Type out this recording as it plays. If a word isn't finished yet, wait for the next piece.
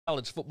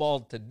college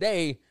football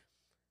today.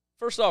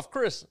 First off,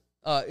 Chris,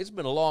 it's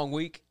been a long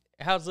week.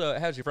 How's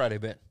your Friday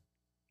been?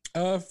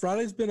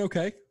 Friday's been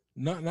okay.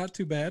 Not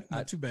too bad.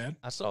 Not too bad.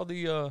 I saw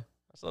the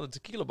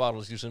tequila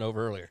bottles you sent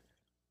over earlier.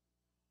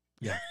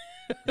 Yeah.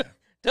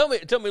 Tell me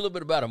a little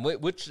bit about them.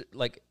 Which,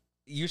 like,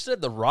 you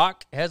said The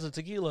Rock has a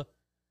tequila.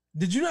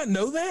 Did you not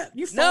know that?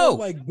 You follow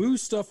like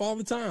booze stuff all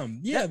the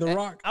time. Yeah, The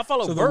Rock. I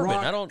follow Bourbon.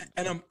 Rock, I don't,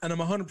 and I'm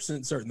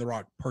 100% certain The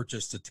Rock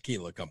purchased a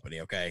tequila company.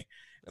 Okay,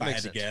 if I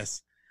had to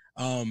guess.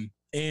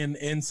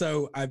 And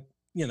so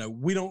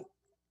we don't.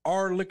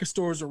 Our liquor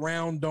stores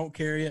around don't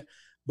carry it,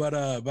 but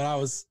I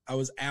was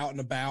out and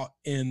about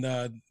in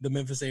the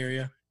Memphis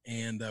area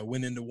and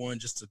went into one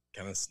just to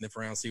kind of sniff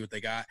around, see what they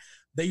got.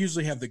 They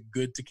usually have the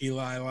good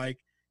tequila I like,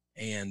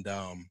 and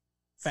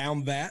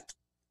found that.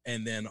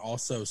 And then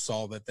also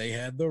saw that they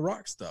had the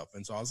Rock stuff.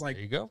 And so I was like,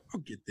 there you go. I'll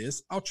get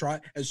this. I'll try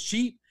it. It's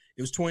cheap.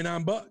 It was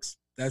 $29.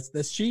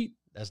 That's cheap.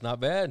 That's not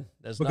bad.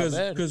 Not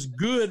bad. Because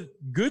good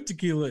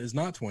tequila is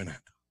not $29.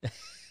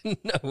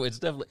 No, it's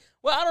definitely.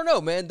 Well, I don't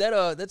know, man.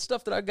 That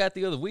stuff that I got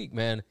the other week,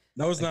 man.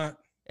 No, it's not.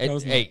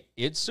 Hey,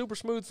 it's super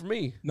smooth for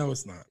me. No,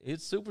 it's not.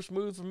 It's super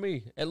smooth for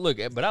me. And look,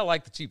 but I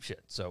like the cheap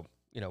shit. So,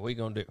 what are you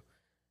going to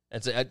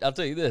do? I'll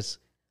tell you this.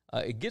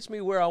 It gets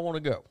me where I want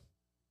to go.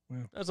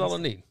 Well, that's all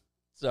I need.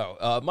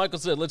 So, Michael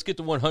said, let's get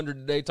to 100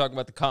 today, talking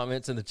about the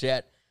comments in the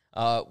chat.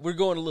 We're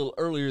going a little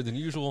earlier than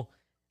usual.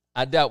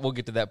 I doubt we'll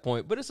get to that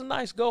point, but it's a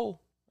nice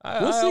goal.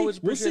 We'll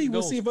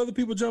see if other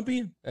people jump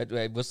in.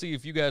 We'll see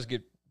if you guys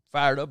get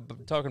fired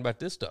up talking about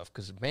this stuff,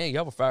 because, man,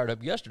 y'all were fired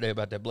up yesterday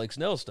about that Blake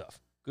Snell stuff.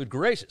 Good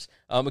gracious.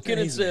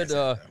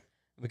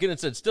 McKinnon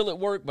said, still at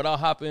work, but I'll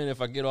hop in if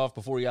I get off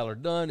before y'all are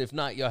done. If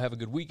not, y'all have a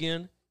good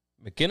weekend.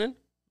 McKinnon,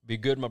 be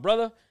good, my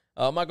brother.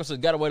 Michael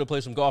said, got a way to play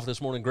some golf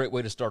this morning. Great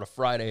way to start a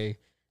Friday.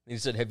 And he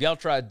said, have y'all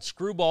tried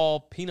Screwball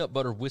peanut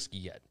butter whiskey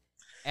yet?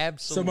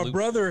 Absolutely. So my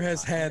brother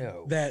has had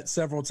that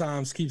several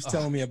times, keeps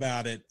telling me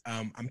about it.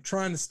 I'm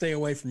trying to stay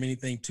away from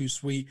anything too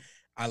sweet.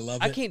 I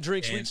love it. I can't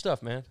drink sweet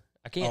stuff, man.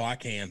 I can't. Oh, I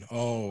can.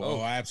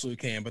 I absolutely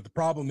can. But the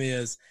problem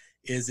is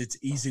it's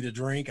easy to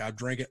drink. I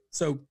drink it.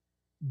 So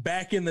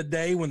back in the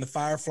day when the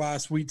Firefly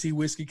sweet tea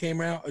whiskey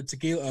came out,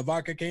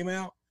 vodka came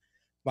out,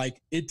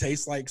 like it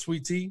tastes like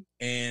sweet tea.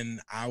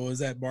 And I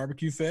was at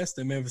Barbecue Fest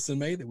in Memphis in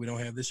May that we don't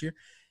have this year.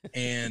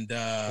 And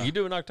you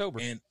do in October.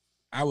 And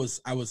I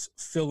was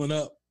filling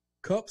up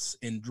cups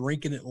and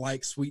drinking it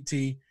like sweet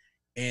tea.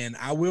 And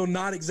I will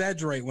not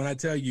exaggerate when I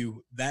tell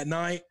you that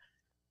night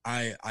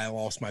I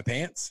lost my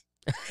pants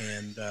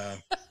and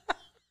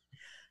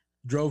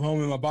drove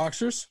home in my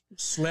boxers,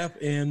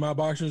 slept in my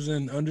boxers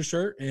and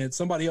undershirt in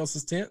somebody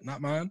else's tent, not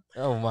mine.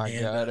 Oh my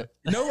God.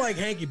 No, like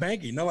hanky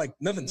panky, no, like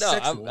nothing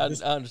sexual. I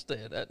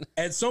understand that.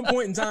 At some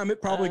point in time,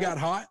 it probably got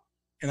hot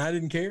and I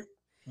didn't care.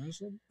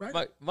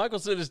 Right. Michael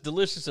said it's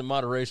delicious in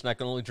moderation. I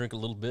can only drink a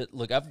little bit.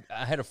 Look, I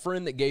had a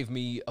friend that gave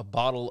me a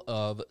bottle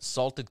of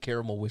salted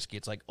caramel whiskey.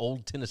 It's like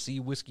Old Tennessee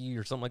whiskey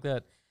or something like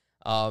that.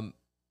 And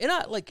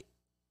I like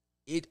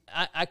it.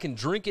 I can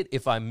drink it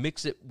if I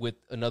mix it with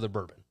another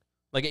bourbon.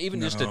 Like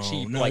just a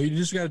cheap. No, like, you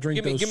just got to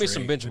drink those. Give me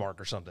some Benchmark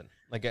or something.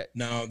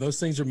 No, those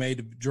things are made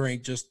to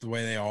drink just the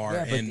way they are.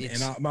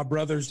 Yeah, my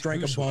brother's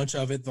drank a bunch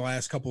of it the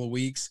last couple of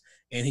weeks,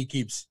 and he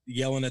keeps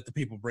yelling at the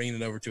people bringing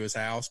it over to his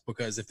house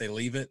because if they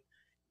leave it,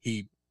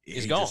 he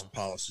just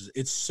polishes.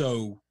 It's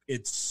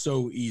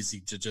so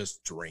easy to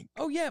just drink.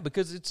 Oh yeah,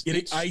 because it's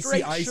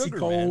icy sugar,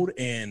 cold,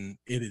 man.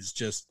 And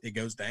it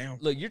goes down.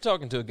 Look, you're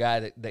talking to a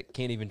guy that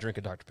can't even drink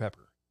a Dr.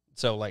 Pepper.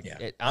 So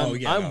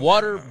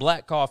I'm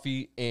black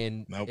coffee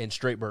and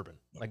straight bourbon.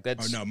 Like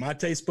that's. Oh no, my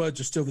taste buds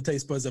are still the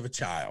taste buds of a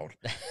child.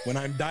 When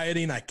I'm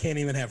dieting, I can't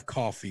even have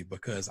coffee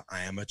because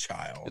I am a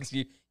child.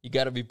 You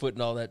got to be putting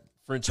all that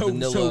French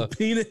vanilla,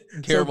 peanut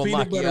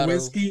butter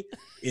whiskey.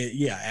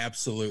 Yeah,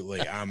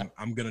 absolutely.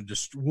 I'm gonna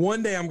just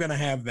one day I'm gonna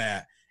have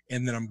that,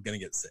 and then I'm gonna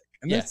get sick,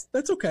 and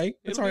that's okay.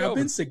 It's all right. I've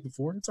been sick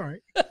before. It's all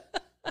right.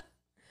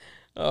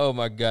 Oh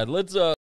my God, let's